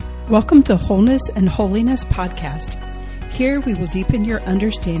Welcome to Wholeness and Holiness Podcast. Here we will deepen your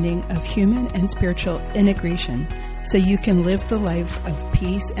understanding of human and spiritual integration so you can live the life of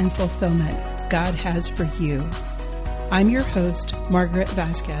peace and fulfillment God has for you. I'm your host, Margaret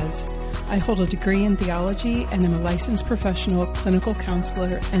Vasquez. I hold a degree in theology and am a licensed professional clinical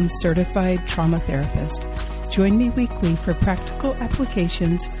counselor and certified trauma therapist. Join me weekly for practical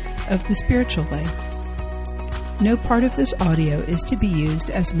applications of the spiritual life. No part of this audio is to be used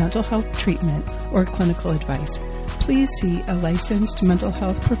as mental health treatment or clinical advice. Please see a licensed mental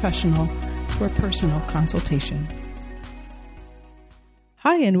health professional for personal consultation.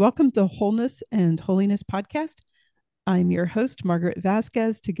 Hi, and welcome to Wholeness and Holiness Podcast. I'm your host, Margaret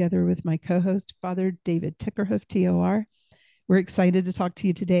Vasquez, together with my co-host, Father David Tickerhoof, TOR. We're excited to talk to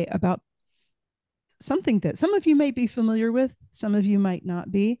you today about something that some of you may be familiar with, some of you might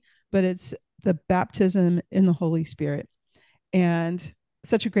not be, but it's the baptism in the Holy Spirit. And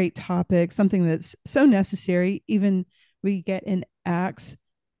such a great topic, something that's so necessary. Even we get in Acts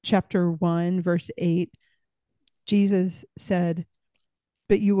chapter 1, verse 8, Jesus said,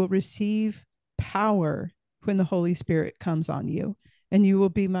 "But you will receive power when the Holy Spirit comes on you, and you will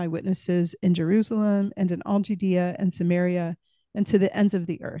be my witnesses in Jerusalem and in all Judea and Samaria and to the ends of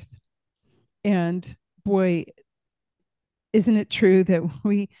the earth." And boy, isn't it true that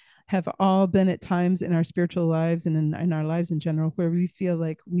we have all been at times in our spiritual lives and in our lives in general where we feel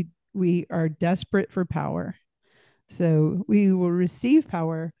like we are desperate for power. So we will receive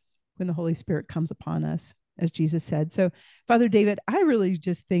power when the Holy Spirit comes upon us, as Jesus said. So Father David, I really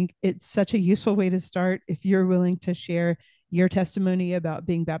just think it's such a useful way to start if you're willing to share your testimony about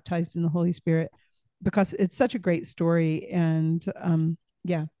being baptized in the Holy Spirit, because it's such a great story. And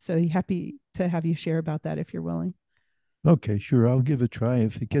so happy to have you share about that if you're willing. Okay, sure. I'll give it a try.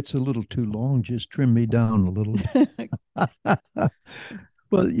 If it gets a little too long, just trim me down a little.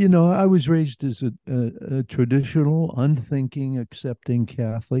 Well, I was raised as a traditional, unthinking, accepting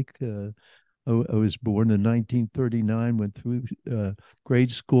Catholic. I was born in 1939, went through grade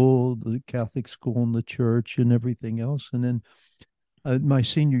school, the Catholic school and the church and everything else. And then my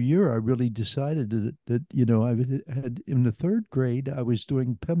senior year, I really decided that I had in the third grade, I was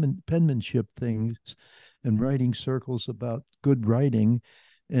doing penmanship things and writing circles about good writing.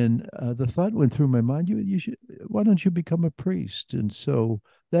 And the thought went through my mind, why don't you become a priest? And so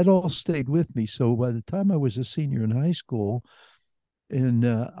that all stayed with me. So by the time I was a senior in high school, and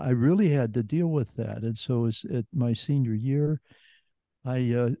I really had to deal with that. And so at my senior year,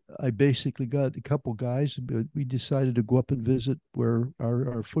 I basically got a couple guys, but we decided to go up and visit where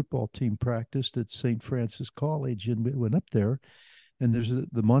our football team practiced at St. Francis College. And we went up there. And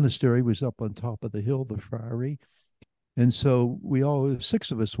the monastery was up on top of the hill, the friary. And so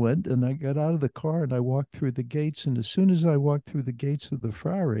six of us went, and I got out of the car and I walked through the gates. And as soon as I walked through the gates of the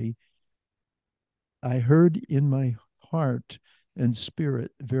friary, I heard in my heart and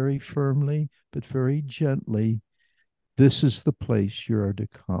spirit very firmly, but very gently, "This is the place you are to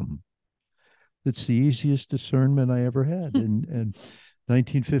come." It's the easiest discernment I ever had. And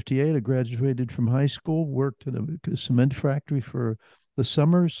 1958, I graduated from high school, worked in a cement factory for the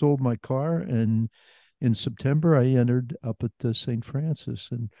summer, sold my car, and in September, I entered up at St. Francis.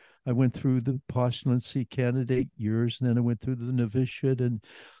 And I went through the postulancy candidate years, and then I went through the novitiate. And,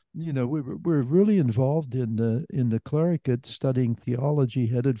 we're really involved in the clericate, studying theology,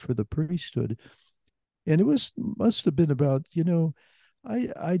 headed for the priesthood. And it must have been about,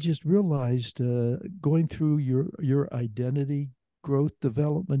 I just realized going through your identity growth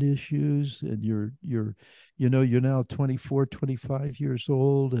development issues, and you're now 24, 25 years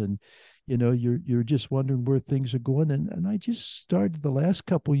old, and you're just wondering where things are going. And I just started the last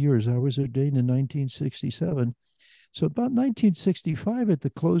couple of years. I was ordained in 1967. So about 1965, at the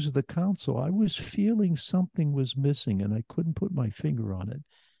close of the council, I was feeling something was missing, and I couldn't put my finger on it.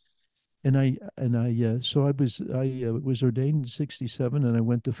 So I was ordained in 67, and I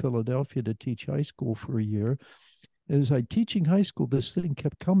went to Philadelphia to teach high school for a year. As I teaching high school, this thing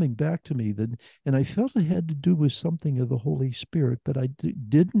kept coming back to me, and I felt it had to do with something of the Holy Spirit, but I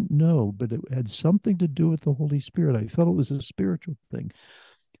didn't know, but it had something to do with the Holy Spirit. I felt it was a spiritual thing.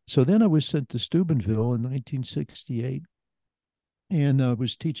 So then I was sent to Steubenville in 1968, and I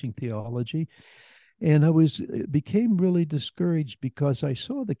was teaching theology. And I became really discouraged because I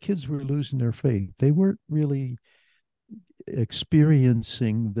saw the kids were losing their faith. They weren't really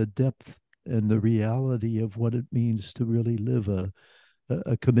experiencing the depth and the reality of what it means to really live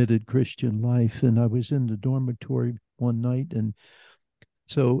a committed Christian life. And I was in the dormitory one night. And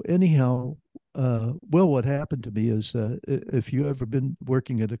so anyhow, what happened to me is if you ever been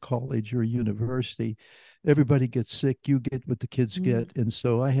working at a college or a university, everybody gets sick. You get what the kids Mm. get. And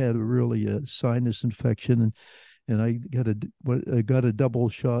so I had really a sinus infection, and I got a double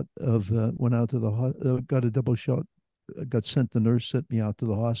shot of went out to the got a double shot. Got sent. The nurse sent me out to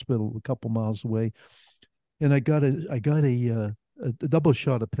the hospital a couple miles away, and I got a double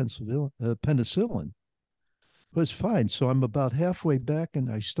shot of penicillin. It was fine. So I'm about halfway back,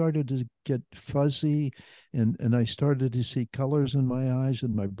 and I started to get fuzzy, and I started to see colors in my eyes,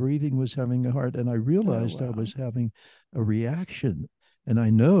 and my breathing was having a hard. And I Oh, realized I wow. was having a reaction, and I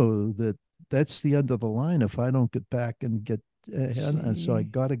know that that's the end of the line if I don't get back and get ahead. And so I Gee.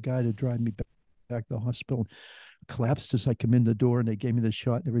 got a guy to drive me back to the hospital. Collapsed as I come in the door, and they gave me the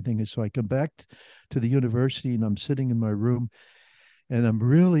shot and everything. And so I come back to the university, and I'm sitting in my room, and I'm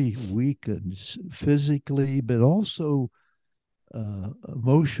really weakened physically, but also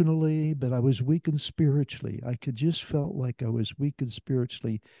emotionally. But I was weakened spiritually. I could just felt like I was weakened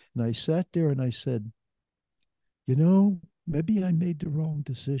spiritually. And I sat there and I said, maybe I made the wrong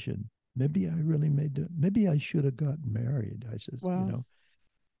decision. Maybe I really maybe I should have gotten married. I says. Wow.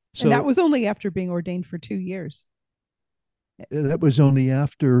 And that So was only after being ordained for 2 years. that was only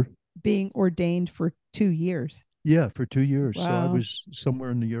after, Being ordained for 2 years. yeah, for 2 years. So I Wow. was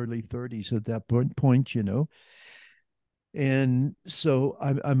somewhere in the early 30s at that point. And so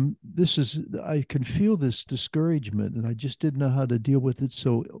I can feel this discouragement, and I just didn't know how to deal with it.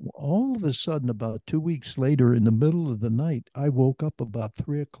 So all of a sudden, about 2 weeks later, in the middle of the night, I woke up about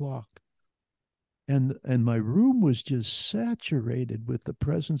 3 o'clock, and my room was just saturated with the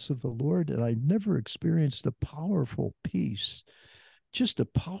presence of the Lord. And I never experienced a powerful peace, just a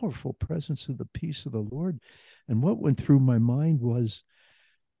powerful presence of the peace of the Lord. And what went through my mind was,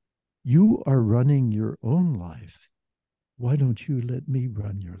 you are running your own life. Why don't you let me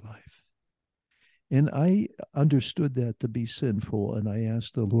run your life? And I understood that to be sinful. And I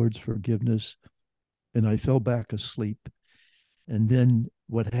asked the Lord's forgiveness, and I fell back asleep. And then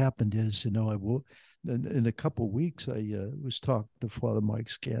what happened is, I woke in a couple of weeks. I was talking to Father Mike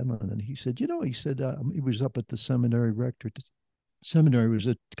Scanlon, and he said, he was up at the seminary rector. Seminary was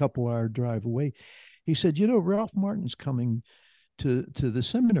a couple-hour drive away. He said, Ralph Martin's coming to the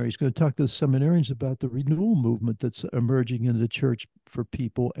seminary. He's going to talk to the seminarians about the renewal movement that's emerging in the church for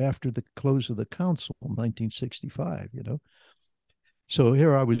people after the close of the council in 1965. So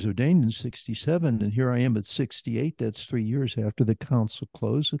here I was ordained in 67, and here I am at 68. That's 3 years after the council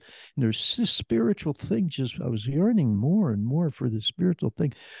closed. And there's this spiritual thing, I was yearning more and more for the spiritual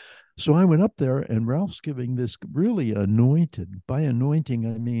thing. So I went up there, and Ralph's giving this really anointed. By anointing,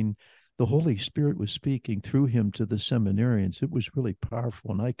 I mean the Holy Spirit was speaking through him to the seminarians. It was really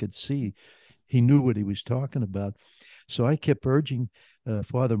powerful, and I could see he knew what he was talking about. So I kept urging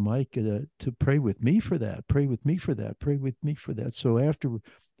Father Mike to pray with me for that, pray with me for that, pray with me for that. So after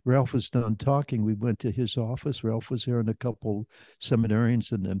Ralph was done talking, we went to his office. Ralph was there, and a couple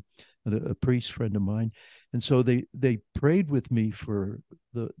seminarians, and a priest friend of mine. And so they prayed with me for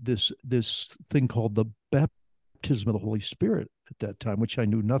this thing called the baptism of the Holy Spirit at that time, which I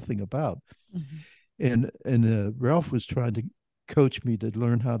knew nothing about. Mhm. And Ralph was trying to coach me to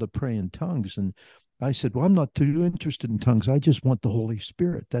learn how to pray in tongues, and I said, "Well, I'm not too interested in tongues. I just want the Holy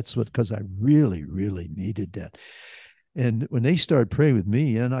Spirit." That's what, because I really, really needed that. And when they started praying with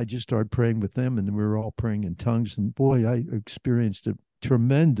me, and I just started praying with them, and we were all praying in tongues, and boy, I experienced a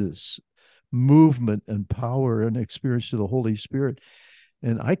tremendous movement and power and experience of the Holy Spirit.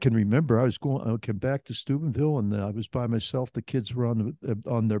 And I can remember I came back to Steubenville, and I was by myself. The kids were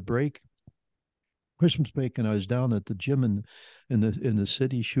on their break, Christmas break, and I was down at the gym in the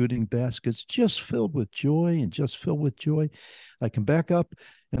city shooting baskets, just filled with joy and just filled with joy. I come back up,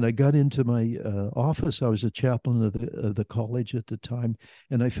 and I got into my office. I was a chaplain of the college at the time,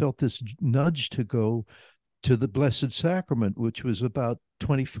 and I felt this nudge to go to the Blessed Sacrament, which was about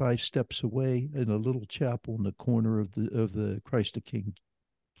 25 steps away in a little chapel in the corner of the Christ the King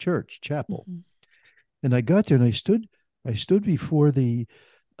church chapel. Mhm. And I got there, and I stood before the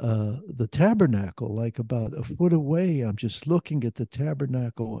tabernacle, like about a foot away. I'm just looking at the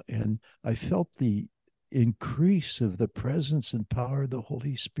tabernacle, and I felt the increase of the presence and power of the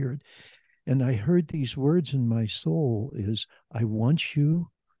Holy Spirit. And I heard these words in my soul: is, I want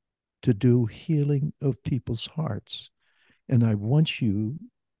you to do healing of people's hearts, and I want you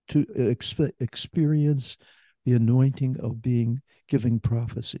to experience the anointing of being giving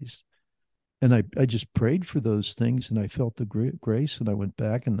prophecies. And I just prayed for those things, and I felt the grace, and I went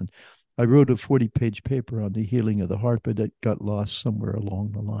back, and I wrote a 40-page paper on the healing of the heart, but it got lost somewhere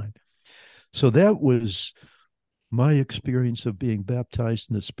along the line. So that was my experience of being baptized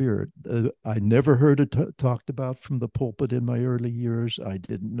in the Spirit, I never heard it talked about from the pulpit in my early years. I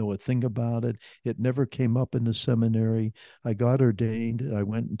didn't know a thing about it. It never came up in the seminary. I got ordained. I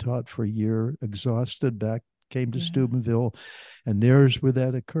went and taught for a year, exhausted, back came to Yeah. Steubenville, and there's where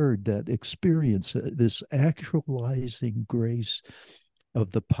that occurred, that experience, this actualizing grace of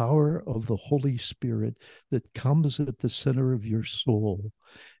the power of the Holy Spirit that comes at the center of your soul.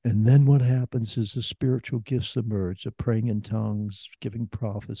 And then what happens is the spiritual gifts emerge, the praying in tongues, giving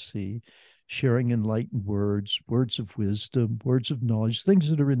prophecy, sharing enlightened words, words of wisdom, words of knowledge, things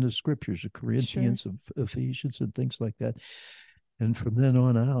that are in the scriptures, the Sure. Corinthians, Ephesians, and things like that. And from then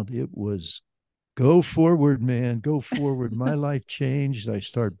on out, it was go forward, man, go forward. My life changed. I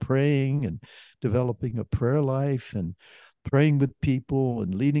started praying and developing a prayer life and praying with people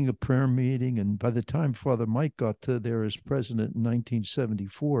and leading a prayer meeting. And by the time Father Mike got to there as president in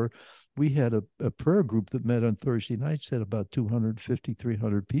 1974, we had a prayer group that met on Thursday nights, had about 250,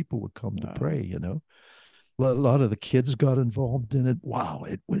 300 people would come to Wow. pray, A lot of the kids got involved in it. Wow,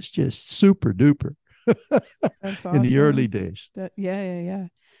 it was just super duper That's in the early awesome. days. Yeah.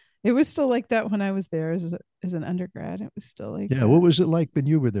 It was still like that when I was there as an undergrad. It was still like Yeah, what that. was it like when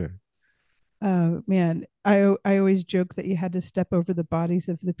you were there? Oh man, I always joke that you had to step over the bodies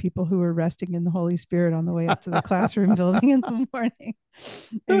of the people who were resting in the Holy Spirit on the way up to the classroom building in the morning.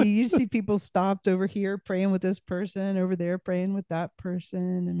 I mean, you see people stopped over here praying with this person, over there praying with that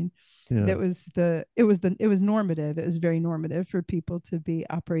person. I mean, Yeah. it was normative. It was very normative for people to be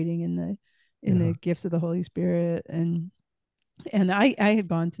operating in the Yeah. gifts of the Holy Spirit. And I had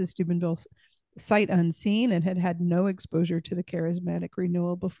gone to Steubenville sight unseen and had had no exposure to the charismatic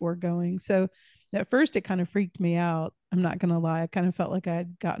renewal before going. So at first it kind of freaked me out. I'm not going to lie. I kind of felt like I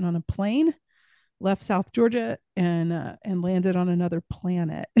had gotten on a plane, left South Georgia, and landed on another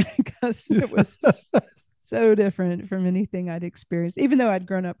planet because it was so different from anything I'd experienced, even though I'd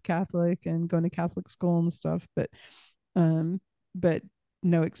grown up Catholic and going to Catholic school and stuff, um, but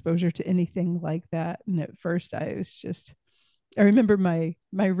no exposure to anything like that. And at first I remember my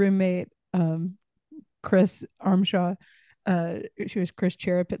roommate, Chris Armshaw. She was Chris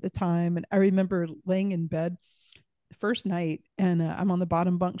Cherub at the time, and I remember laying in bed the first night, and I'm on the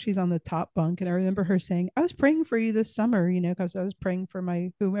bottom bunk. She's on the top bunk, and I remember her saying, "I was praying for you this summer, because I was praying for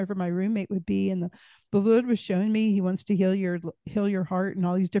my whomever my roommate would be, and the Lord was showing me He wants to heal your heart in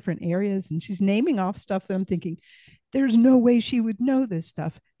all these different areas." And she's naming off stuff that I'm thinking, "There's no way she would know this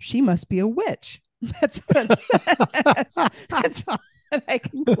stuff. She must be a witch." That's what that's what I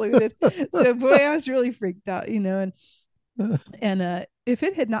concluded. So boy, I was really freaked out, and if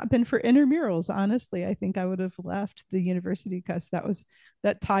it had not been for intramurals, honestly, I think I would have left the university because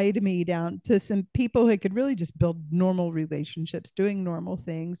that tied me down to some people who could really just build normal relationships, doing normal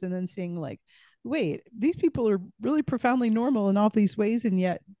things, and then seeing like, wait, these people are really profoundly normal in all these ways, and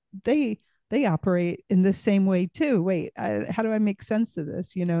yet they they operate in the same way too. Wait, how do I make sense of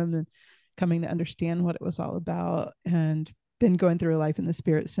this? And then coming to understand what it was all about, and then going through a life in the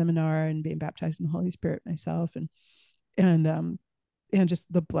Spirit seminar and being baptized in the Holy Spirit myself, and and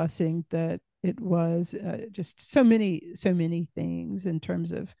just the blessing that it was, just so many things in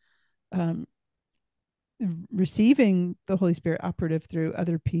terms of um, receiving the Holy Spirit operative through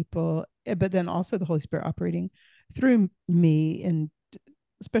other people, but then also the Holy Spirit operating through me, and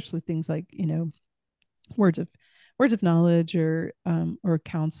especially things like words of words of knowledge, or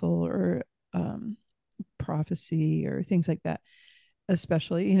counsel, or um, prophecy, or things like that,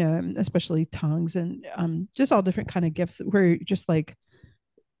 especially tongues, and just all different kind of gifts where just like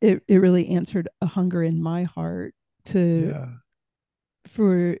it really answered a hunger in my heart to Yeah.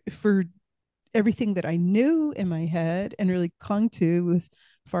 for everything that I knew in my head and really clung to as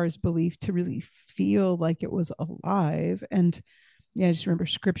far as belief, to really feel like it was alive. And yeah, I just remember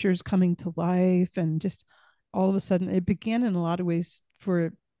scriptures coming to life, and just all of a sudden it began in a lot of ways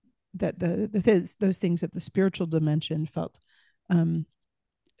for that those things of the spiritual dimension um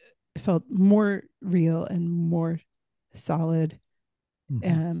felt more real and more solid, Hmm.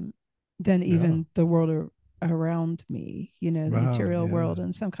 um, than Yeah. even the world around me, the Wow. material Yeah. world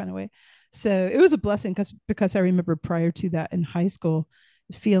in some kind of way. So it was a blessing because I remember prior to that in high school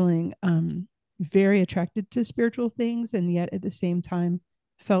feeling very attracted to spiritual things, and yet at the same time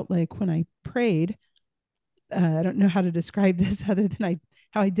felt like when I prayed, I don't know how to describe this other than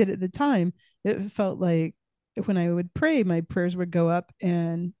how I did at the time. It felt like when I would pray, my prayers would go up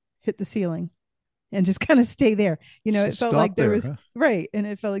and hit the ceiling and just kind of stay there. It felt like Stop there there, was huh? right. And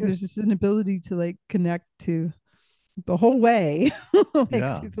it felt like Yeah. there's this inability to like connect to the whole way, like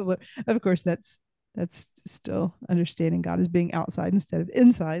Yeah. to the Lord. Of course, that's still understanding God as being outside instead of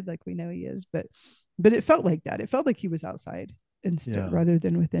inside, like we know He is. but it felt like that. It felt like he was outside instead Yeah. rather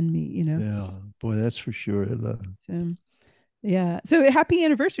than within me, you know. Yeah. Boy, that's for sure. So yeah. So happy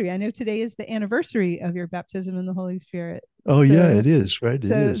anniversary. I know today is the anniversary of your baptism in the Holy Spirit. Oh, yeah, So it is, right? It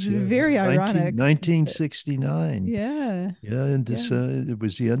so it's is. Yeah. very 19, ironic. 1969. Yeah. Yeah. And Yeah. it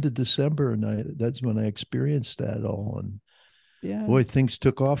was the end of December, and that's when I experienced that all. And Yeah. boy, things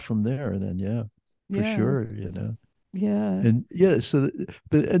took off from there. Then, yeah, for Yeah. sure. Yeah. And yeah, so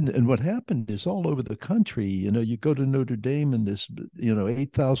but and what happened is all over the country, you go to Notre Dame and this,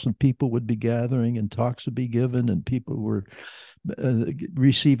 8,000 people would be gathering and talks would be given and people were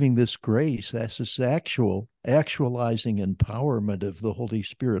receiving this grace. That's this actualizing empowerment of the Holy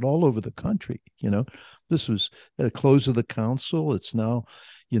Spirit all over the country. This was at the close of the council. It's now,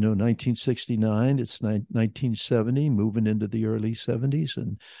 1969. It's 1970, moving into the early 70s,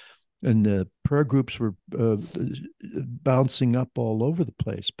 and prayer groups were bouncing up all over the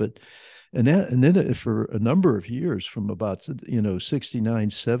place. And then for a number of years, from about 69,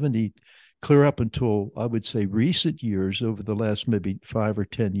 70, clear up until I would say recent years, over the last maybe 5 or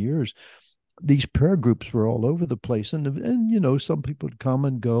 10 years, these prayer groups were all over the place, and some people would come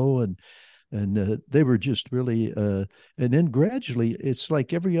and go, and they were just really and then gradually it's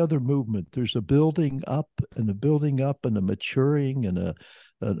like every other movement, there's a building up and a building up and a maturing and a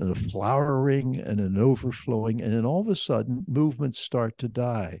flowering and an overflowing, and then all of a sudden movements start to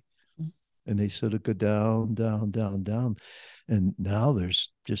die and they sort of go down, down, down, down. And now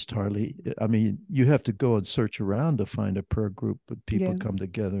there's just hardly, I mean, you have to go and search around to find a prayer group, but people Yeah. come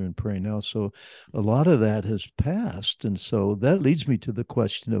together and pray now. So a lot of that has passed. And so that leads me to the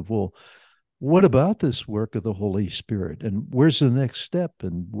question of, well, what about this work of the Holy Spirit? And where's the next step?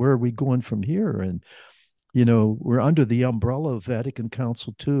 And where are we going from here? And we're under the umbrella of Vatican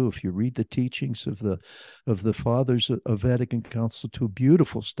Council II. If you read the teachings of the fathers of Vatican Council II,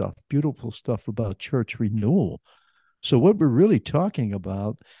 beautiful stuff about church renewal. So what we're really talking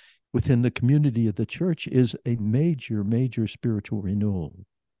about within the community of the church is a major, major spiritual renewal.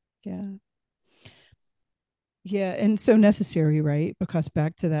 Yeah. Yeah, and so necessary, right? Because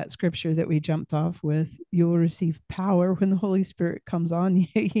back to that scripture that we jumped off with, you will receive power when the Holy Spirit comes on you,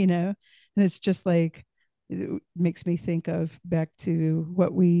 And it's just like, it makes me think of back to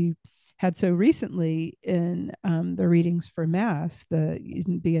what we had so recently in the readings for Mass, the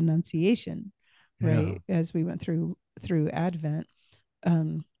Annunciation, Yeah. right? As we went through Advent,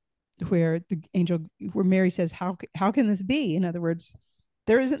 um, where where Mary says, how can this be? In other words,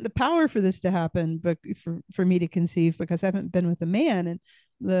 there isn't the power for this to happen, but for me to conceive, because I haven't been with a man. And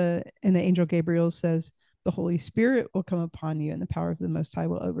the angel Gabriel says, the Holy Spirit will come upon you and the power of the Most High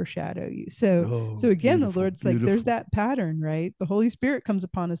will overshadow you. So Oh, again, the beautiful, Lord's like, there's beautiful. that pattern, right? The Holy Spirit comes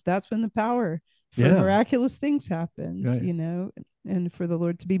upon us. That's when the power for Yeah. miraculous things happens, Right. and for the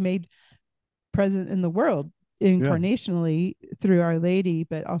Lord to be made present in the world Yeah. incarnationally through Our Lady,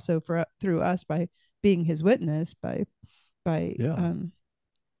 but also through us by being His witness, by Yeah.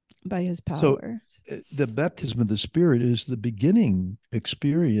 by His So power. the baptism of the Spirit is the beginning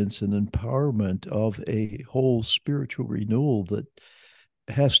experience and empowerment of a whole spiritual renewal that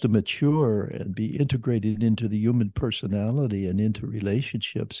has to mature and be integrated into the human personality and into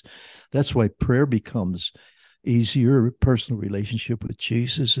relationships. That's why prayer becomes easier. Personal relationship with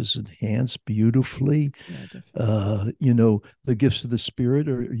Jesus is enhanced beautifully. Yeah, definitely. The gifts of the Spirit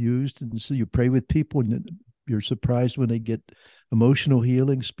are used, and so you pray with people, and you're surprised when they get emotional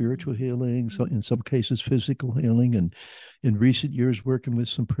healing, spiritual healing, so in some cases physical healing. And in recent years, working with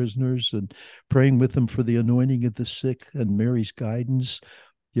some prisoners and praying with them for the anointing of the sick and Mary's guidance.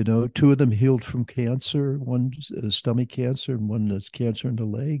 Two of them healed from cancer, one stomach cancer and one has cancer in the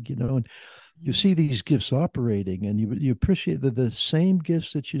leg, and you see these gifts operating, and you appreciate the same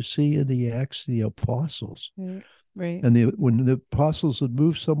gifts that you see in the Acts of the Apostles. Right. Right. And when the apostles would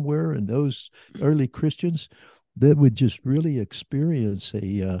move somewhere, and those early Christians, they would just really experience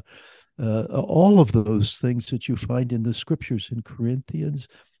all of those things that you find in the scriptures in Corinthians.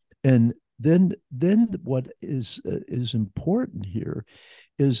 And then what is important here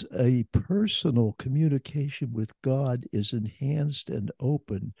is a personal communication with God is enhanced and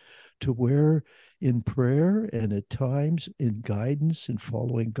open, to where in prayer and at times in guidance and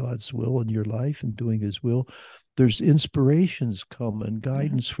following God's will in your life and doing His will, there's inspirations come and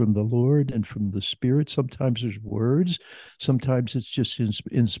guidance from the Lord and from the Spirit. Sometimes there's words, sometimes it's just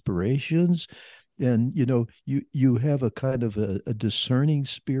inspirations. And you have a kind of a discerning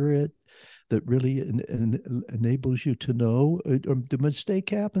spirit that really enables you to know. The mistake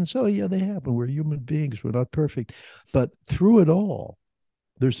happens. Oh yeah, they happen. We're human beings. We're not perfect. But through it all,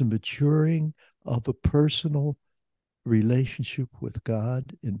 there's a maturing of a personal relationship with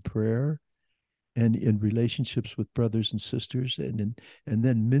God in prayer. and in relationships with brothers and sisters, and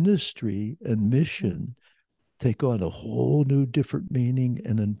then ministry and mission take on a whole new different meaning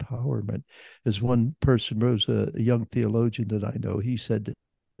and empowerment. As one person wrote, a young theologian that I know, he said that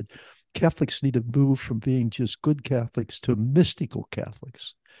Catholics need to move from being just good Catholics to mystical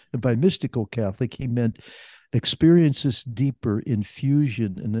Catholics. And by mystical Catholic, he meant experience this deeper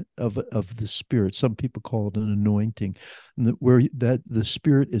infusion of the Spirit. Some people call it an anointing, where that the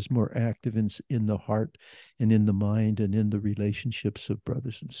Spirit is more active in the heart and in the mind and in the relationships of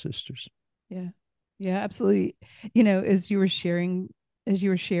brothers and sisters. Yeah. Yeah, absolutely. As you were sharing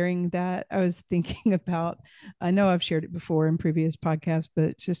that, I was thinking about, I know I've shared it before in previous podcasts,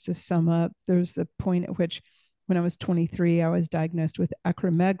 but just to sum up, there was the point at which when I was 23, I was diagnosed with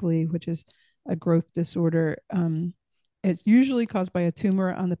acromegaly, which is a growth disorder. It's usually caused by a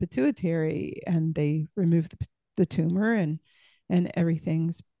tumor on the pituitary, and they remove the tumor, and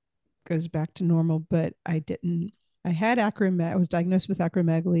everything goes back to normal. But I was diagnosed with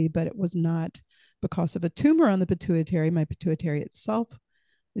acromegaly, but it was not because of a tumor on the pituitary. My pituitary itself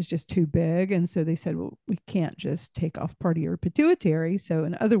is just too big. And so they said, well, we can't just take off part of your pituitary. So,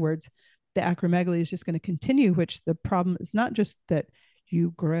 in other words, the acromegaly is just going to continue, which the problem is not just that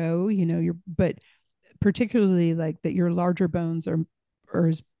you grow, but particularly like that your larger bones are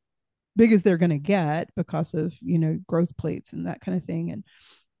as big as they're going to get because of, growth plates and that kind of thing. And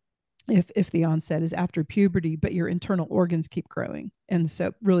if the onset is after puberty, but your internal organs keep growing, and so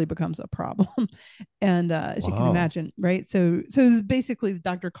it really becomes a problem. And as you can imagine, right? So basically, the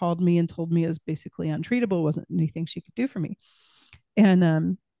doctor called me and told me it was basically untreatable, wasn't anything she could do for me.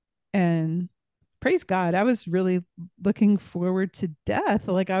 And praise God, I was really looking forward to death.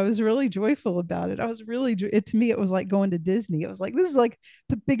 Like, I was really joyful about it. I was really, to me, it was like going to Disney. It was like, this is like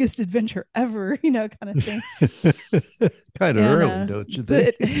the biggest adventure ever, kind of thing. Kind of early, don't you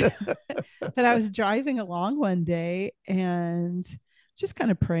think? But I was driving along one day and just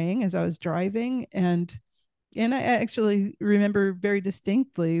kind of praying as I was driving. And I actually remember very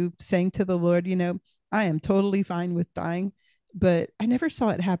distinctly saying to the Lord, I am totally fine with dying, but I never saw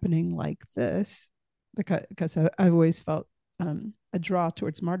it happening like this, because I've always felt a draw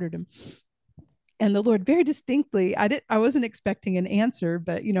towards martyrdom. And the Lord very distinctly, I wasn't expecting an answer,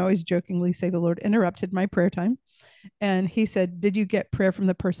 but I always jokingly say the Lord interrupted my prayer time. And he said, did you get prayer from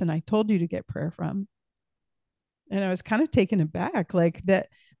the person I told you to get prayer from? And I was kind of taken aback, like that,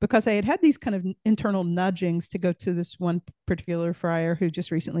 because I had these kind of internal nudgings to go to this one particular friar who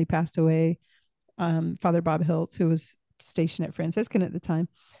just recently passed away, Father Bob Hiltz, who was stationed at Franciscan at the time.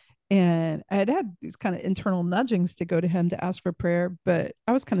 And I had these kind of internal nudgings to go to him to ask for prayer, but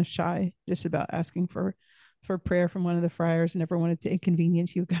I was kind of shy just about asking for prayer from one of the friars, and never wanted to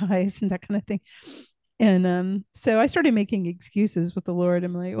inconvenience you guys and that kind of thing. And so I started making excuses with the Lord.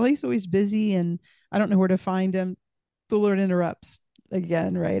 I'm like, well, he's always busy and I don't know where to find him. The Lord interrupts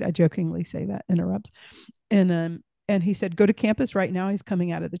again, right? I jokingly say that, interrupts. And he said, go to campus right now. He's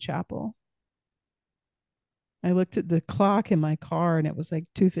coming out of the chapel. I looked at the clock in my car and it was like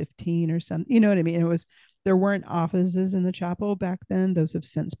 2:15 or something. You know what I mean? There weren't offices in the chapel back then. Those have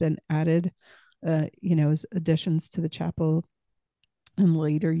since been added, as additions to the chapel in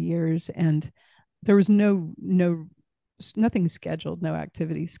later years. And there was nothing scheduled, no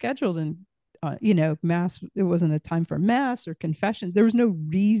activity scheduled. And, mass, it wasn't a time for mass or confession. There was no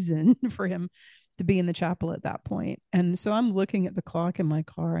reason for him to be in the chapel at that point. And so I'm looking at the clock in my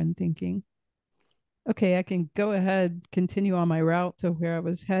car and thinking, okay, I can go ahead, continue on my route to where I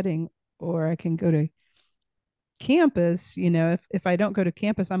was heading, or I can go to campus. If I don't go to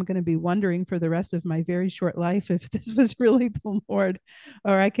campus, I'm going to be wondering for the rest of my very short life if this was really the Lord,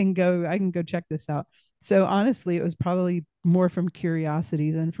 or I can go check this out. So honestly, it was probably more from curiosity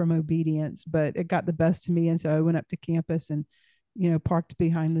than from obedience, but it got the best of me. And so I went up to campus and, parked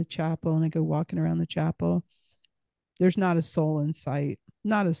behind the chapel, and I go walking around the chapel. There's not a soul in sight,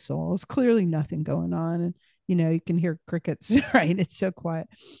 not a soul. It's clearly nothing going on. And, you can hear crickets, right? It's so quiet.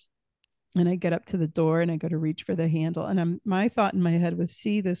 And I get up to the door and I go to reach for the handle. And my thought in my head was,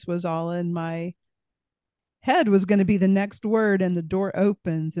 see, this was all in my head, was going to be the next word. And the door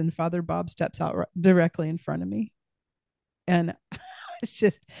opens and Father Bob steps out directly in front of me. And it's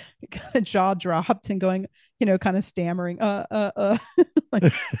just kind of jaw dropped and going, kind of stammering, like, I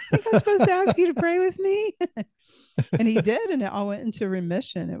think I'm supposed to ask you to pray with me. And he did. And it all went into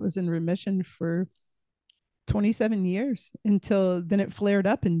remission. It was in remission for 27 years until then it flared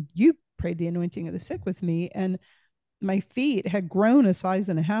up, and you prayed the anointing of the sick with me. And my feet had grown a size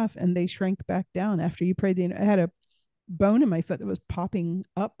and a half and they shrank back down after you prayed. I had a bone in my foot that was popping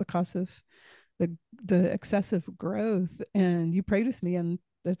up because of the excessive growth, and you prayed with me, and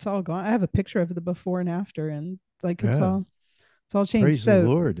it's all gone. I have a picture of the before and after, and like Yeah. it's all changed. Praise the So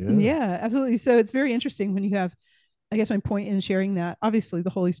Lord. Yeah. yeah, absolutely. So it's very interesting when you have, I guess my point in sharing that, obviously the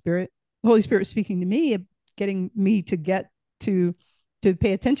Holy Spirit speaking to me, getting me to get to to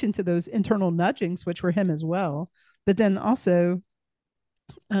pay attention to those internal nudgings, which were him as well. But then also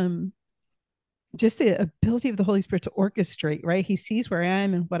um just the ability of the Holy Spirit to orchestrate, right? He sees where I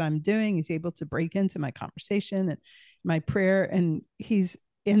am and what I'm doing. He's able to break into my conversation and my prayer. And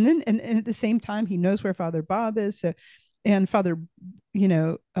and at the same time, he knows where Father Bob is. So, and Father,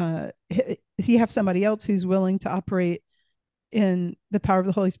 you have somebody else who's willing to operate in the power of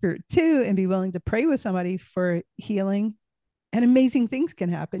the Holy Spirit too, and be willing to pray with somebody for healing, and amazing things can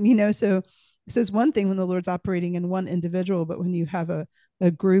happen, so it's one thing when the Lord's operating in one individual, but when you have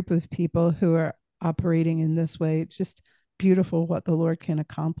a group of people who are operating in this way, it's just beautiful what the Lord can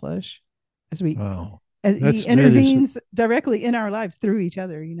accomplish as we Wow. as he That is intervenes directly in our lives through each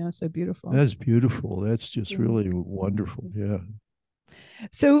other, so beautiful. that's beautiful. That's just Yeah. really wonderful. Yeah.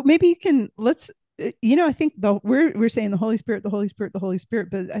 So maybe you can let's I think we're saying the Holy Spirit, the Holy Spirit, the Holy Spirit,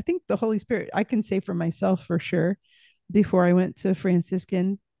 but I think the Holy Spirit, I can say for myself for sure, before I went to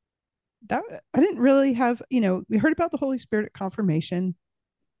Franciscan, that I didn't really have, we heard about the Holy Spirit at confirmation,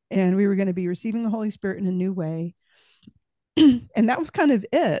 and we were going to be receiving the Holy Spirit in a new way. And that was kind of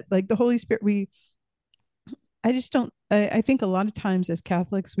it. Like the Holy Spirit, I just don't, I think a lot of times as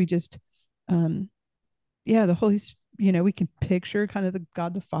Catholics, we just, um, yeah, the Holy, we can picture kind of the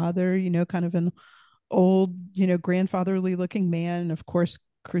God the Father, kind of an old, grandfatherly looking man. And of course,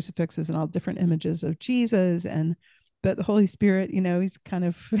 crucifixes and all different images of Jesus. But the Holy Spirit, he's kind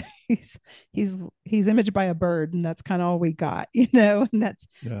of he's he's imaged by a bird, and that's kind of all we got, and that's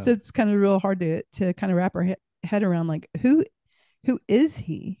Yeah. so it's kind of real hard to kind of wrap our head around, like who is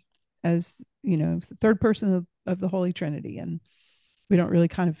he, as the third person of the Holy Trinity, and we don't really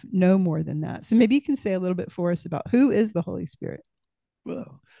kind of know more than that. So maybe you can say a little bit for us about who is the Holy Spirit.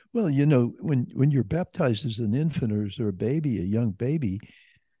 Well, when you're baptized as an infant or as a baby, a young baby,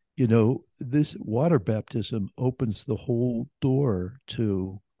 this water baptism opens the whole door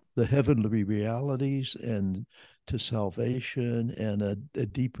to the heavenly realities and to salvation and a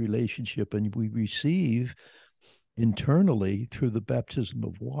deep relationship. And we receive internally through the baptism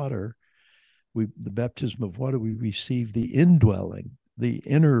of water, we receive the indwelling, the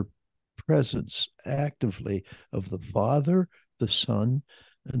inner presence actively of the Father, the Son,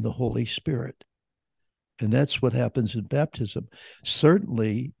 and the Holy Spirit. And that's what happens in baptism.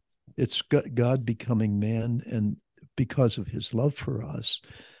 Certainly, it's God becoming man, and because of his love for us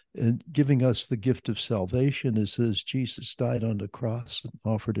and giving us the gift of salvation, as Jesus died on the cross and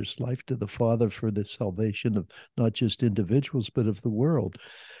offered his life to the Father for the salvation of not just individuals, but of the world.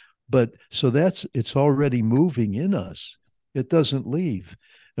 But so it's already moving in us. It doesn't leave.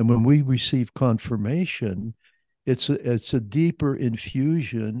 And when we receive confirmation, it's a deeper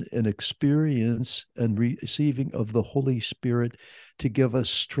infusion and experience and receiving of the Holy Spirit to give us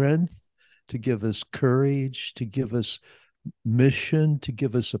strength, to give us courage, to give us mission, to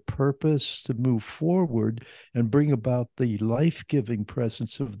give us a purpose to move forward and bring about the life-giving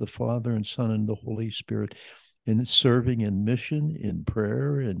presence of the Father and Son and the Holy Spirit in serving in mission, in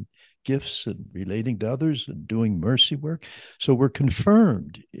prayer, and gifts, and relating to others, and doing mercy work. So we're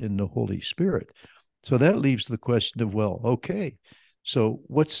confirmed in the Holy Spirit. So that leaves the question of, well, okay, so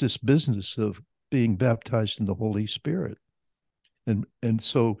what's this business of being baptized in the Holy Spirit? And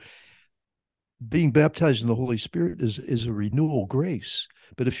so being baptized in the Holy Spirit is a renewal grace.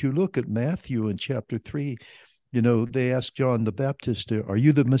 But if you look at Matthew in chapter 3, they ask John the Baptist, are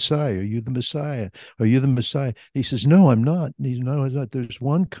you the Messiah? Are you the Messiah? Are you the Messiah? He says, no, I'm not. He's, no, I'm not. There's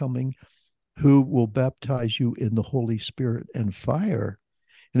one coming who will baptize you in the Holy Spirit and fire.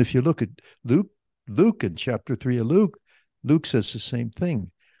 And if you look at Luke in chapter 3 of Luke says the same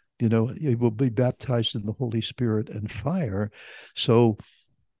thing. You will be baptized in the Holy Spirit and fire. So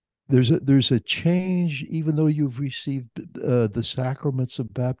there's a change, even though you've received the sacraments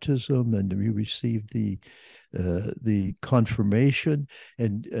of baptism and you received the confirmation,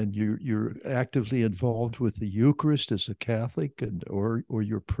 and you're actively involved with the Eucharist as a Catholic, and or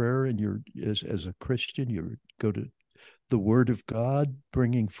your prayer, and you're as a Christian, you go to the Word of God,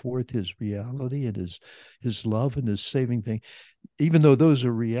 bringing forth His reality and His love and His saving thing. Even though those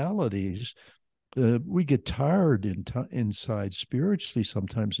are realities, we get tired inside spiritually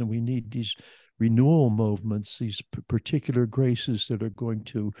sometimes, and we need these renewal movements, these particular graces that are going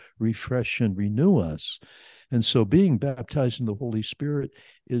to refresh and renew us. And so being baptized in the Holy Spirit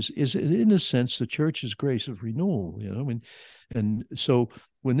is in a sense the church's grace of renewal, and so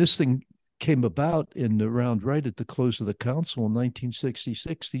when this thing came about in around right at the close of the council in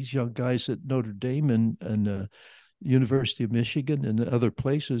 1966. These young guys at Notre Dame and University of Michigan and other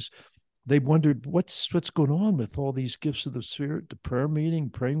places, they wondered what's going on with all these gifts of the Spirit, the prayer meeting,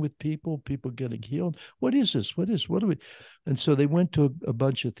 praying with people getting healed. What is this? What do we? And so they went to a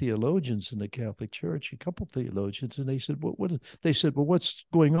bunch of theologians in the Catholic Church, a couple of theologians, and they said, They said, well, what's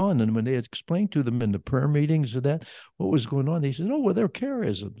going on? And when they had explained to them in the prayer meetings and that what was going on, they said, oh, well, they're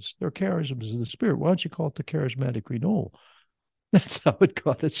charisms. They're charisms of the Spirit. Why don't you call it the charismatic renewal? That's how it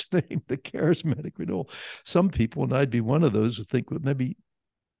got its name, the charismatic renewal. Some people, and I'd be one of those, who think, well, maybe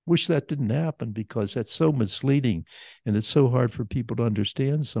wish that didn't happen, because that's so misleading and it's so hard for people to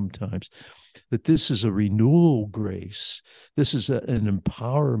understand sometimes, that this is a renewal grace. This is an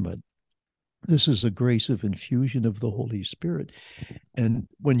empowerment. This is a grace of infusion of the Holy Spirit. And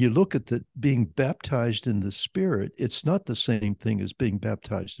when you look at the being baptized in the Spirit, it's not the same thing as being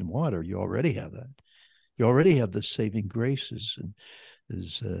baptized in water. You already have that. You already have the saving graces, and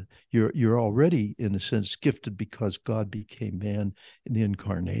you're already, in a sense, gifted because God became man in the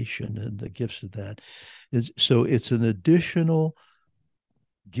incarnation and the gifts of that. So it's an additional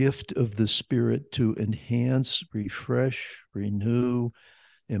gift of the Spirit to enhance, refresh, renew,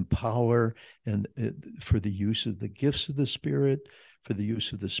 empower, and for the use of the gifts of the Spirit, for the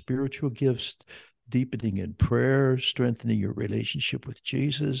use of the spiritual gifts, deepening in prayer, strengthening your relationship with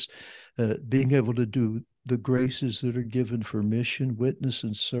Jesus, being able to do the graces that are given for mission, witness,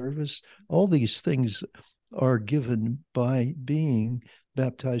 and service. All these things are given by being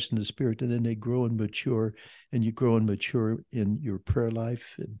baptized in the Spirit, and then they grow and mature, and you grow and mature in your prayer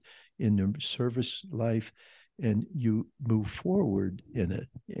life and in your service life, and you move forward in it.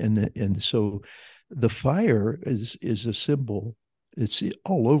 And so the fire is a symbol. It's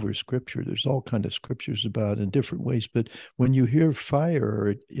all over Scripture. There's all kind of scriptures about it in different ways. But when you hear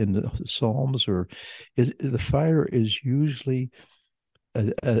fire in the Psalms, the fire is usually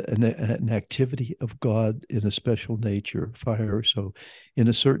an activity of God in a special nature, fire. So in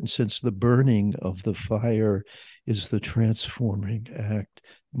a certain sense, the burning of the fire is the transforming act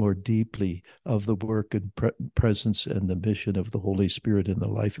more deeply of the work and presence and the mission of the Holy Spirit in the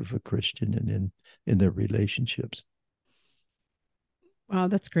life of a Christian and in their relationships. Wow,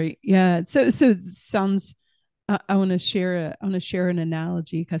 that's great. Yeah. So it sounds. I want to share an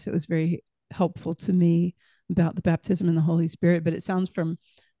analogy because it was very helpful to me about the baptism in the Holy Spirit. But it sounds from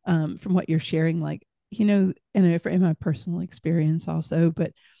what you're sharing, like, and in my personal experience also.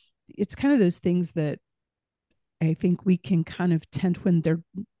 But it's kind of those things that I think we can kind of tend when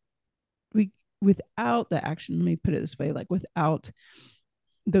without the action. Let me put it this way: like without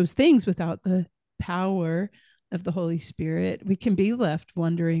those things, without the power of the Holy Spirit, we can be left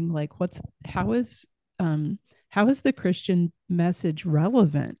wondering, like, how is the Christian message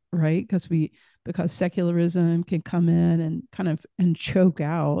relevant, right? Because secularism can come in and kind of and choke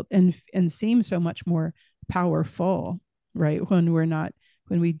out and seem so much more powerful, right? When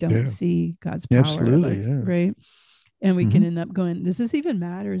we don't see God's power, absolutely, right? And we can end up going, does this even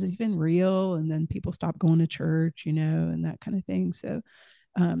matter? Is it even real? And then people stop going to church, and that kind of thing. So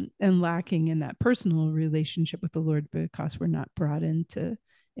and lacking in that personal relationship with the Lord because we're not brought into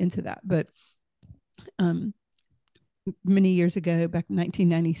that. But many years ago, back in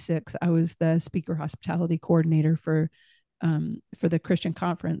 1996, I was the speaker hospitality coordinator for the Christian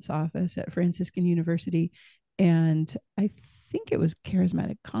Conference office at Franciscan University, and I think it was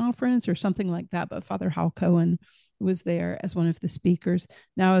Charismatic Conference or something like that. But Father Hal Cohen was there as one of the speakers.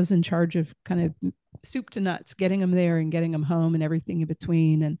 Now I was in charge of kind of soup to nuts, getting them there and getting them home and everything in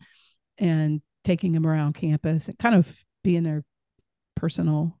between, and taking them around campus and kind of being their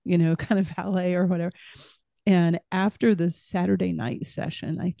personal, kind of valet or whatever. And after the Saturday night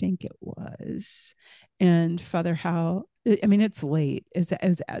session, I think it was, and Father Hal, I mean, it's late. It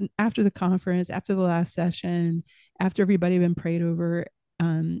was after the conference, after the last session, after everybody had been prayed over,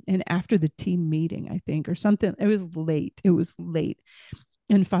 and after the team meeting, I think, or something. It was late.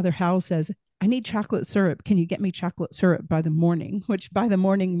 And Father Hal says, I need chocolate syrup. Can you get me chocolate syrup by the morning? Which by the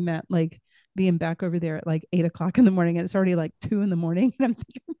morning meant like being back over there at like 8:00 in the morning. And it's already like 2 in the morning. And I'm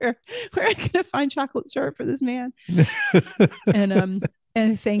thinking, where am I going to find chocolate syrup for this man?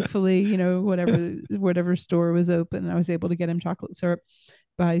 And thankfully, whatever store was open, I was able to get him chocolate syrup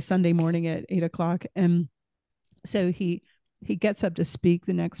by Sunday morning at 8:00. And so he gets up to speak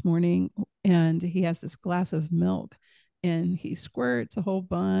the next morning, and he has this glass of milk, and he squirts a whole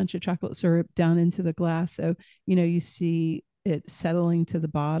bunch of chocolate syrup down into the glass. So, you see it settling to the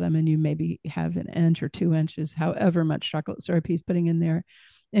bottom, and you maybe have an inch or 2 inches, however much chocolate syrup he's putting in there.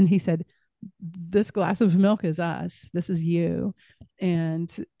 And he said, this glass of milk is us. This is you.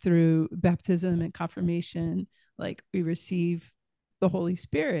 And through baptism and confirmation, like we receive the Holy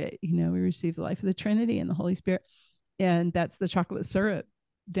Spirit, we receive the life of the Trinity and the Holy Spirit. And that's the chocolate syrup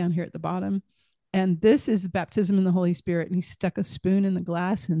down here at the bottom. And this is baptism in the Holy Spirit. And he stuck a spoon in the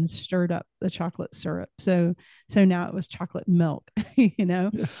glass and stirred up the chocolate syrup. So now it was chocolate milk, And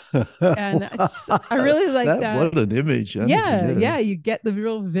I really like that. What an image. Yeah. You get the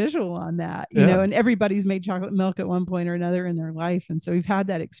real visual on that, and everybody's made chocolate milk at one point or another in their life. And so we've had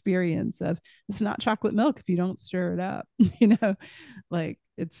that experience of it's not chocolate milk if you don't stir it up, like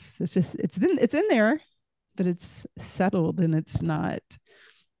it's in there, but it's settled and it's not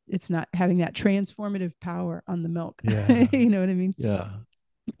having that transformative power on the milk. Yeah. You know what I mean?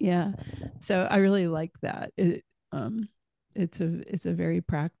 Yeah. So I really like that. It's a very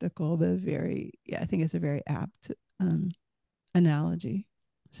practical, but I think it's a very apt analogy.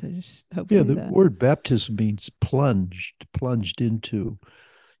 So just hopefully the word baptism means plunged into,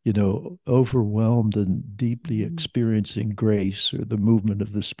 overwhelmed and deeply experiencing grace, or the movement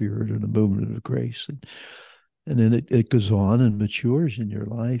of the Spirit, or the movement of grace. And then it goes on and matures in your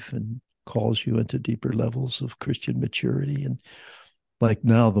life and calls you into deeper levels of Christian maturity. And like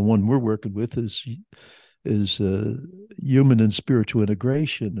now, the one we're working with is human and spiritual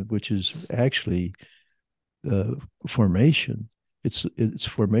integration, which is actually formation. It's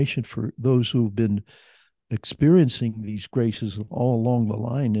formation for those who've been experiencing these graces all along the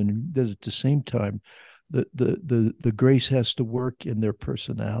line, and that at the same time, the grace has to work in their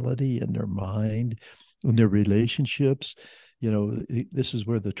personality, in their mind, in their relationships. This is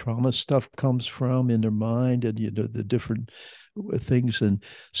where the trauma stuff comes from, in their mind, and the different things. And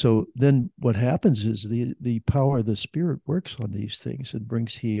so then what happens is the power of the Spirit works on these things and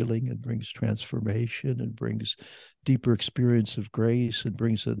brings healing and brings transformation and brings deeper experience of grace and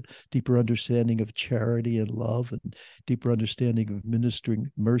brings a deeper understanding of charity and love and deeper understanding of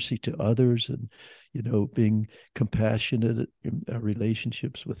ministering mercy to others, and being compassionate in our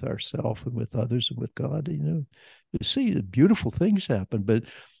relationships with ourselves and with others and with God. You see beautiful things happen, but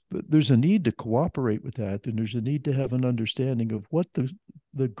there's a need to cooperate with that, and there's a need to have an understanding of what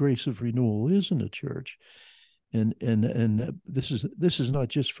the grace of renewal is in a church. And this is not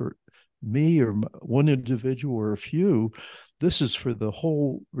just for me or one individual or a few. This is for the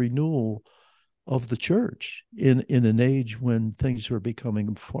whole renewal of the church in an age when things are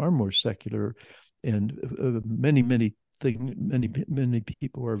becoming far more secular, and many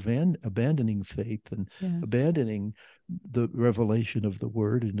people are abandoning faith and abandoning the revelation of the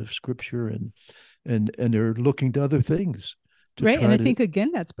Word and of Scripture, and they're looking to other things. Right. And I think,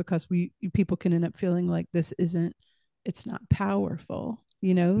 again, that's because people can end up feeling like it's not powerful.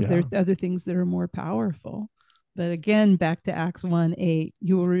 There's other things that are more powerful. But again, back to Acts 1:8,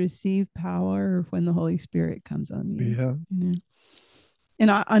 you will receive power when the Holy Spirit comes on you.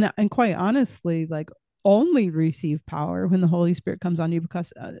 Yeah. And quite honestly, like, only receive power when the Holy Spirit comes on you,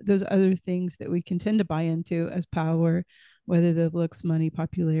 because those other things that we can tend to buy into as power, whether the looks, money,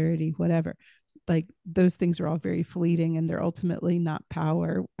 popularity, whatever, like those things are all very fleeting, and they're ultimately not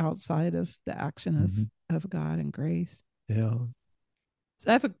power outside of the action of God and grace. Yeah.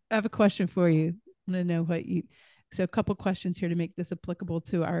 So I have a question for you. I want to know so a couple questions here to make this applicable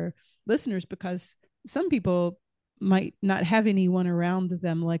to our listeners, because some people might not have anyone around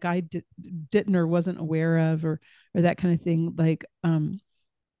them like I didn't or wasn't aware of, or that kind of thing. Like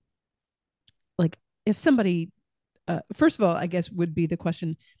if somebody, first of all, I guess would be the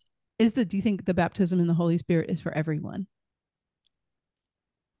question, do you think the baptism in the Holy Spirit is for everyone?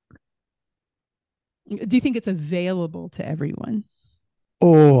 Do you think it's available to everyone?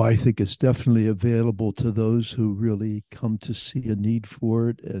 Oh, I think it's definitely available to those who really come to see a need for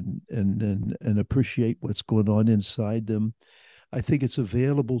it and appreciate what's going on inside them. I think it's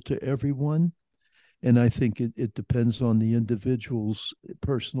available to everyone. And I think it depends on the individual's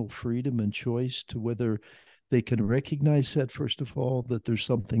personal freedom and choice to whether they can recognize that, first of all, that there's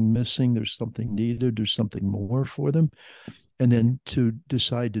something missing, there's something needed, there's something more for them. And then to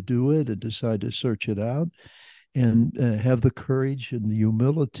decide to do it and decide to search it out, and have the courage and the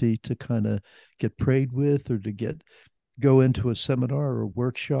humility to kind of get prayed with, or to go into a seminar or a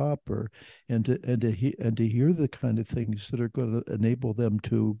workshop, and to hear the kind of things that are going to enable them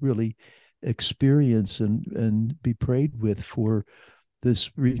to really experience and be prayed with for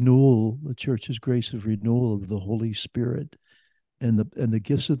this renewal, the church's grace of renewal of the Holy Spirit and the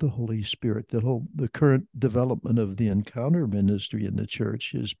gifts of the Holy Spirit. The current development of the encounter ministry in the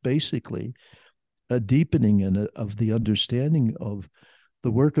church is basically a deepening of the understanding of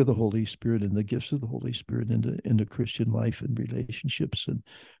the work of the Holy Spirit and the gifts of the Holy Spirit into Christian life and relationships, and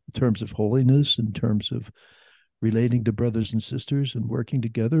in terms of holiness, in terms of relating to brothers and sisters and working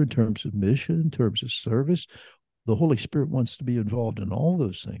together, in terms of mission, in terms of service. The Holy Spirit wants to be involved in all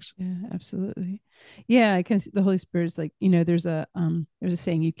those things. Yeah, absolutely. Yeah, I can see the Holy Spirit is like, there's a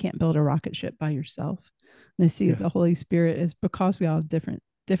saying, you can't build a rocket ship by yourself. And I see the Holy Spirit is, because we all have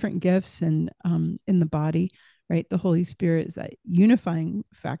different gifts and in the body, right? The Holy Spirit is that unifying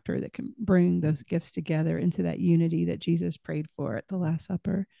factor that can bring those gifts together into that unity that Jesus prayed for at the Last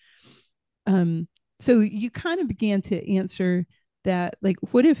Supper. So you kind of began to answer that, like,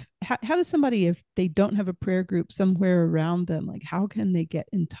 what if, how does somebody, if they don't have a prayer group somewhere around them, like, how can they get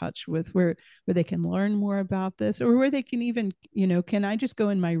in touch with where they can learn more about this, or where they can even, can I just go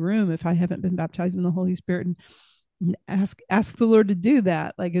in my room if I haven't been baptized in the Holy Spirit and ask the Lord to do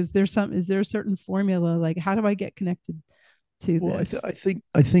that? Like, is there a certain formula? Like, how do I get connected to this? I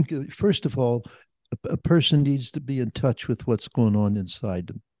think first of all, a person needs to be in touch with what's going on inside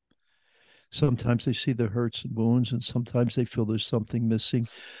them. Sometimes they see the hurts and wounds, and sometimes they feel there's something missing.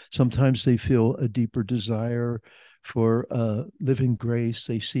 Sometimes they feel a deeper desire for living grace.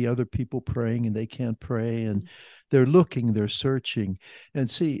 They see other people praying and they can't pray, and they're looking, they're searching. And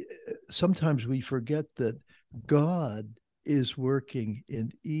see, sometimes we forget that God is working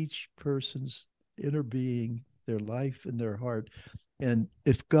in each person's inner being, their life and their heart. And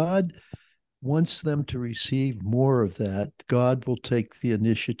if God wants them to receive more of that, God will take the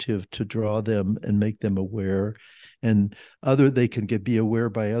initiative to draw them and make them aware. And they can be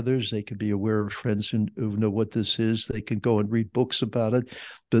aware by others. They can be aware of friends who know what this is. They can go and read books about it.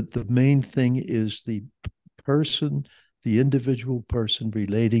 But the main thing is the person, the individual person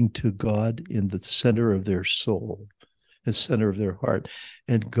relating to God in the center of their soul, the center of their heart.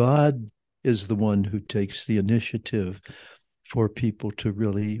 And God is the one who takes the initiative for people to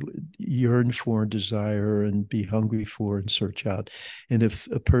really yearn for and desire and be hungry for and search out. And if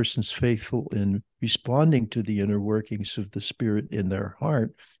a person's faithful in responding to the inner workings of the Spirit in their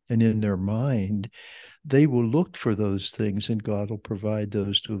heart and in their mind, they will look for those things, and God will provide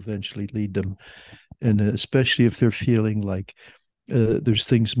those to eventually lead them. And especially if they're feeling like there's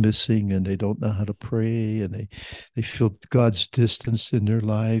things missing and they don't know how to pray, and they feel God's distance in their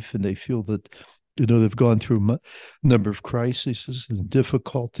life, and they feel that they've gone through a number of crises and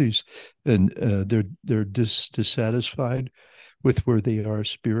difficulties, and they're dissatisfied with where they are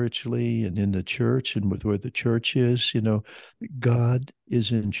spiritually and in the church and with where the church is. God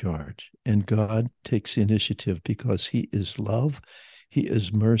is in charge, and God takes initiative because He is love, He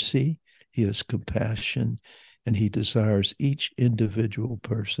is mercy, He is compassion, and He desires each individual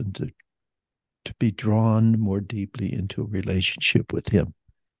person to be drawn more deeply into a relationship with Him.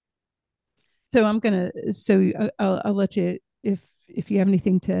 So I'll let you, if you have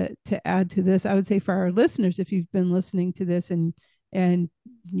anything to add to this. I would say for our listeners, if you've been listening to this and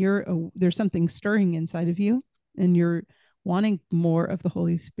there's something stirring inside of you, and you're wanting more of the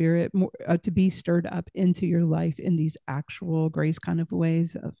Holy Spirit, more to be stirred up into your life in these actual grace kind of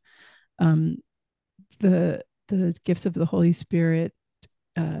ways of the gifts of the Holy Spirit,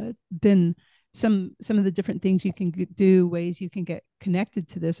 then some of the different things you can do, ways you can get connected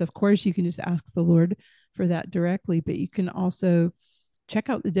to this. Of course, you can just ask the Lord for that directly, but you can also check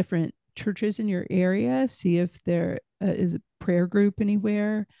out the different churches in your area, see if there is a prayer group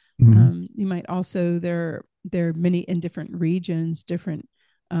anywhere. Mm-hmm. You might also, there are many in different regions, different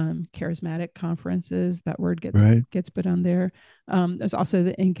charismatic conferences. That word gets put on there. There's also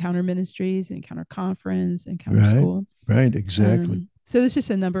the Encounter Ministries, Encounter Conference, Encounter School. Right, exactly. So there's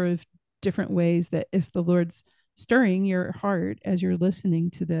just a number of different ways that if the Lord's stirring your heart as you're listening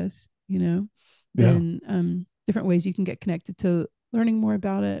to this, then different ways you can get connected to learning more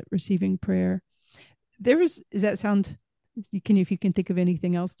about it, receiving prayer. Does that sound, if you can think of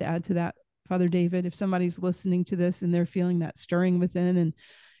anything else to add to that, Father David, if somebody's listening to this and they're feeling that stirring within,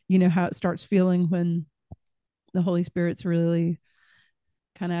 and how it starts feeling when the Holy Spirit's really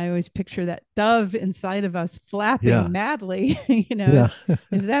kind of, I always picture that dove inside of us flapping madly. If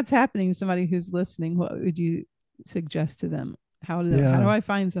that's happening to somebody who's listening, what would you suggest to them? How do I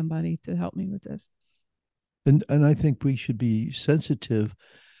find somebody to help me with this? And I think we should be sensitive.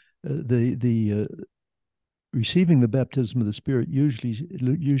 The receiving the baptism of the Spirit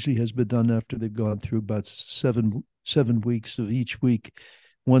usually has been done after they've gone through about seven weeks of each week,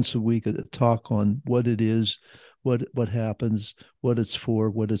 once a week, a talk on what it is, what happens, what it's for,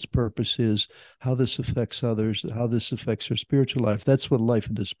 what its purpose is, how this affects others, how this affects our spiritual life. That's what Life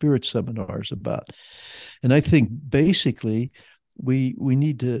in the Spirit seminar is about. And I think basically we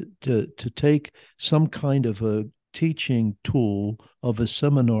need to take some kind of a teaching tool of a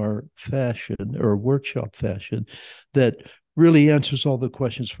seminar fashion or a workshop fashion that really answers all the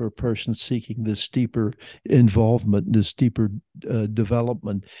questions for a person seeking this deeper involvement, this deeper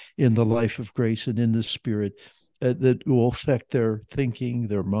development in the life of grace and in the Spirit, that will affect their thinking,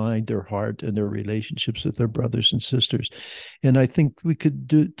 their mind, their heart, and their relationships with their brothers and sisters. And I think we could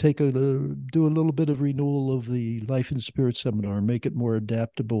do a little bit of renewal of the Life and Spirit seminar and make it more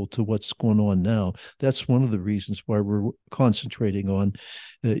adaptable to what's going on now. That's one of the reasons why we're concentrating on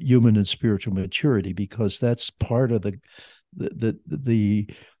human and spiritual maturity, because that's part of the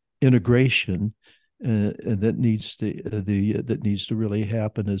integration that needs to really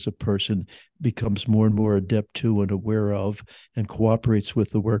happen as a person becomes more and more adept to and aware of and cooperates with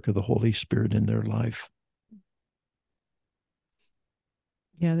the work of the Holy Spirit in their life.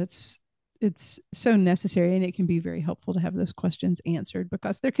 Yeah, it's so necessary, and it can be very helpful to have those questions answered,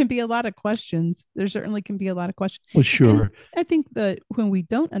 because there can be a lot of questions. There certainly can be a lot of questions. Well, sure. And I think that when we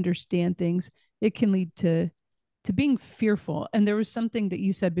don't understand things, it can lead to being fearful. And there was something that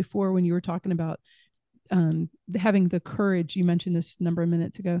you said before when you were talking about having the courage. You mentioned this a number of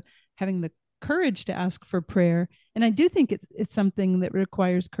minutes ago, having the courage to ask for prayer. And I do think it's something that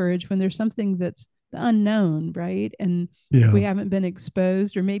requires courage when there's something that's the unknown, right? And if we haven't been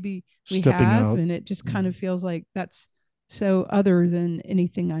exposed, or maybe we Stepping have, out. and it just kind of feels like that's so other than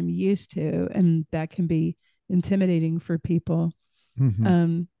anything I'm used to, and that can be intimidating for people.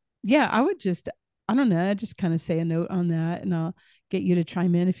 Mm-hmm. Yeah, I don't know, just kind of say a note on that, and I'll get you to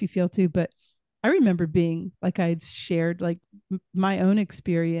chime in if you feel to. But I remember being, like I had shared, like my own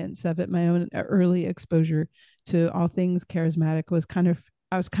experience of it, my own early exposure to all things charismatic was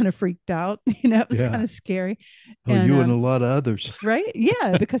I was kind of freaked out. It was kind of scary. Oh, you and a lot of others. Right.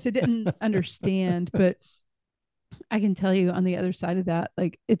 Yeah. Because I didn't understand. But I can tell you on the other side of that,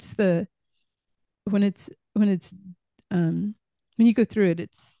 like when it's, when you go through it,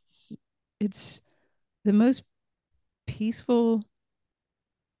 it's the most peaceful,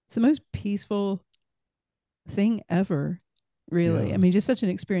 it's the most peaceful thing ever, really. Yeah. I mean, just such an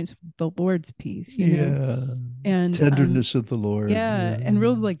experience of the Lord's peace, and tenderness of the Lord. Yeah, and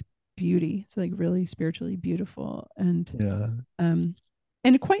real like beauty. It's like really spiritually beautiful, and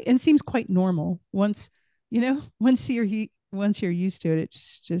quite, and seems quite normal once once you're used to it.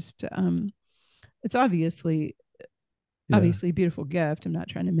 It's just it's obviously a beautiful gift. I'm not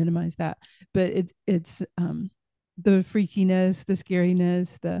trying to minimize that, but it's the freakiness, the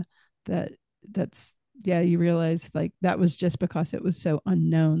scariness, that that's yeah, you realize like that was just because it was so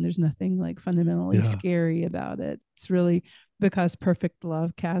unknown. There's nothing like fundamentally scary about it. It's really because perfect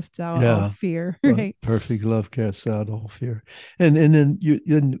love casts out all fear, right? Perfect love casts out all fear. And then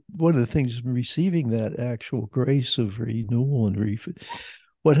one of the things, receiving that actual grace of renewal and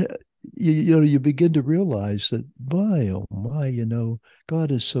what you begin to realize that, my oh my,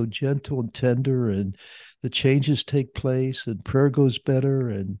 God is so gentle and tender, and the changes take place, and prayer goes better,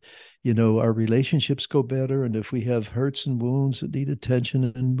 and our relationships go better. And if we have hurts and wounds that need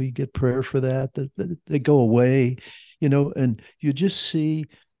attention, and we get prayer for that they go away, and you just see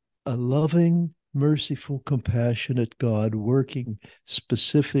a loving, merciful, compassionate God working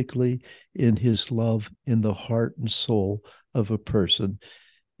specifically in his love in the heart and soul of a person,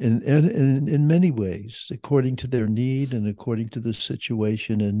 and in many ways, according to their need and according to the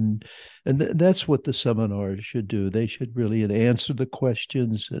situation. And that's what the seminars should do. They should really answer the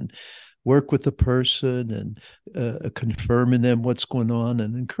questions and work with the person, and confirm in them what's going on,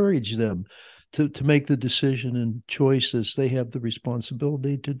 and encourage them to make the decision and choices they have the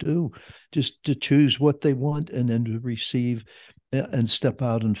responsibility to do, just to choose what they want, and then to receive and step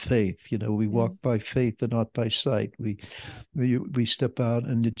out in faith. We walk by faith and not by sight. We step out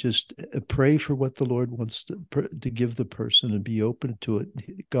and just pray for what the Lord wants to give the person, and be open to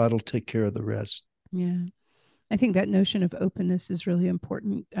it. God will take care of the rest. Yeah, I think that notion of openness is really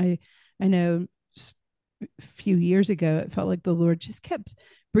important. I know a few years ago, it felt like the Lord just kept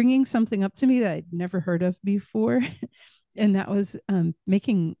bringing something up to me that I'd never heard of before, and that was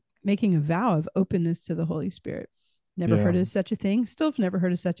making a vow of openness to the Holy Spirit. Never heard of such a thing. Still have never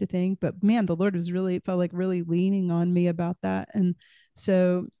heard of such a thing. But man, the Lord was really, it felt like really leaning on me about that. And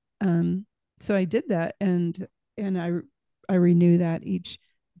so, so I did that, and I renew that each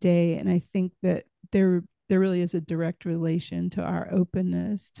day. And I think that there really is a direct relation to our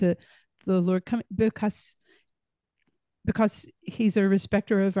openness to the Lord coming, because he's a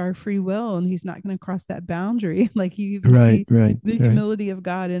respecter of our free will, and he's not going to cross that boundary. Like you even see the humility of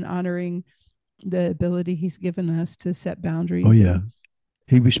God in honoring the ability he's given us to set boundaries. Oh yeah,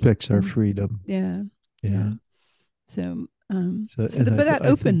 he respects our freedom. Yeah. So That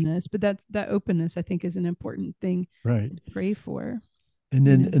openness, I think, is an important thing, right, to pray for. And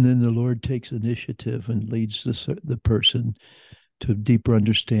then the Lord takes initiative and leads the person to deeper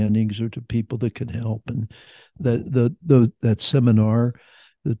understandings or to people that can help. And that seminar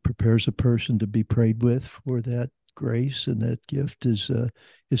that prepares a person to be prayed with for that grace and that gift is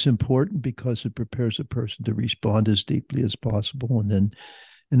important, because it prepares a person to respond as deeply as possible. And then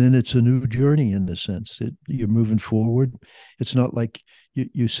it's a new journey in the sense that you're moving forward. It's not like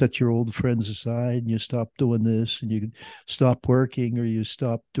you set your old friends aside and you stop doing this and you stop working or you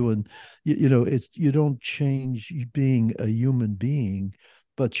stop doing, you don't change being a human being,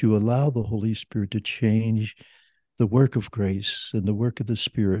 but you allow the Holy Spirit to change the work of grace and the work of the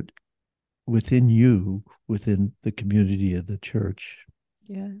Spirit within you, within the community of the church.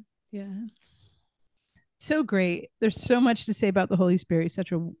 Yeah. So great. There's so much to say about the Holy Spirit. He's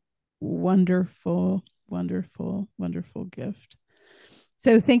such a wonderful, wonderful, wonderful gift.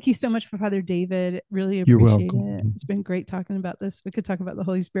 So thank you so much for Father David. Really appreciate it. It's been great talking about this. We could talk about the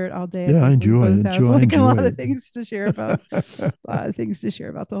Holy Spirit all day. Yeah, I enjoy it. A lot of things to share about. A lot of things to share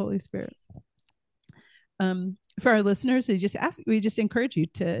about the Holy Spirit. For our listeners, we just encourage you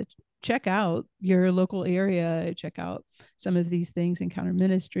to check out your local area, check out some of these things, Encounter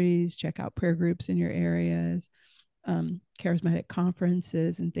Ministries, check out prayer groups in your areas, charismatic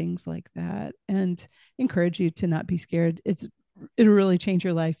conferences and things like that, and encourage you to not be scared. It'll really change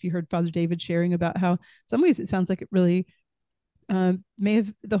your life. You heard Father David sharing about how in some ways it sounds like it really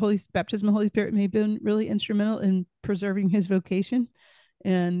baptism of the Holy Spirit may have been really instrumental in preserving his vocation,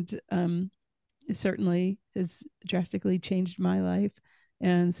 and it certainly has drastically changed my life.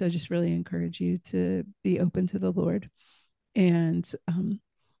 And so just really encourage you to be open to the Lord. And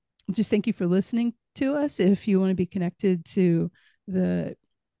just thank you for listening to us. If you want to be connected to the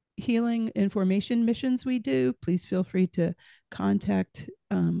healing information missions we do, please feel free to contact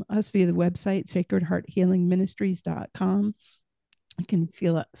us via the website, sacredhearthealingministries.com. You can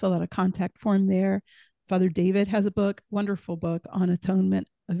fill out a contact form there. Father David has a book, wonderful book on atonement,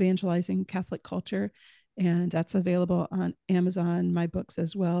 evangelizing Catholic culture. And that's available on Amazon, my books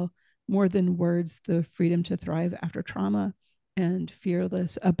as well. More Than Words, The Freedom to Thrive After Trauma, and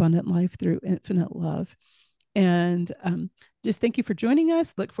Fearless Abundant Life Through Infinite Love. And just thank you for joining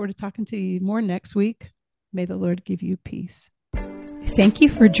us. Look forward to talking to you more next week. May the Lord give you peace. Thank you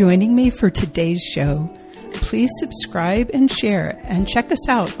for joining me for today's show. Please subscribe and share, and check us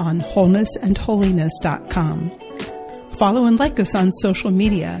out on wholenessandholiness.com. Follow and like us on social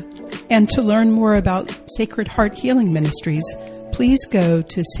media. And to learn more about Sacred Heart Healing Ministries, please go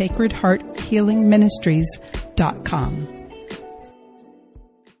to sacredhearthealingministries.com.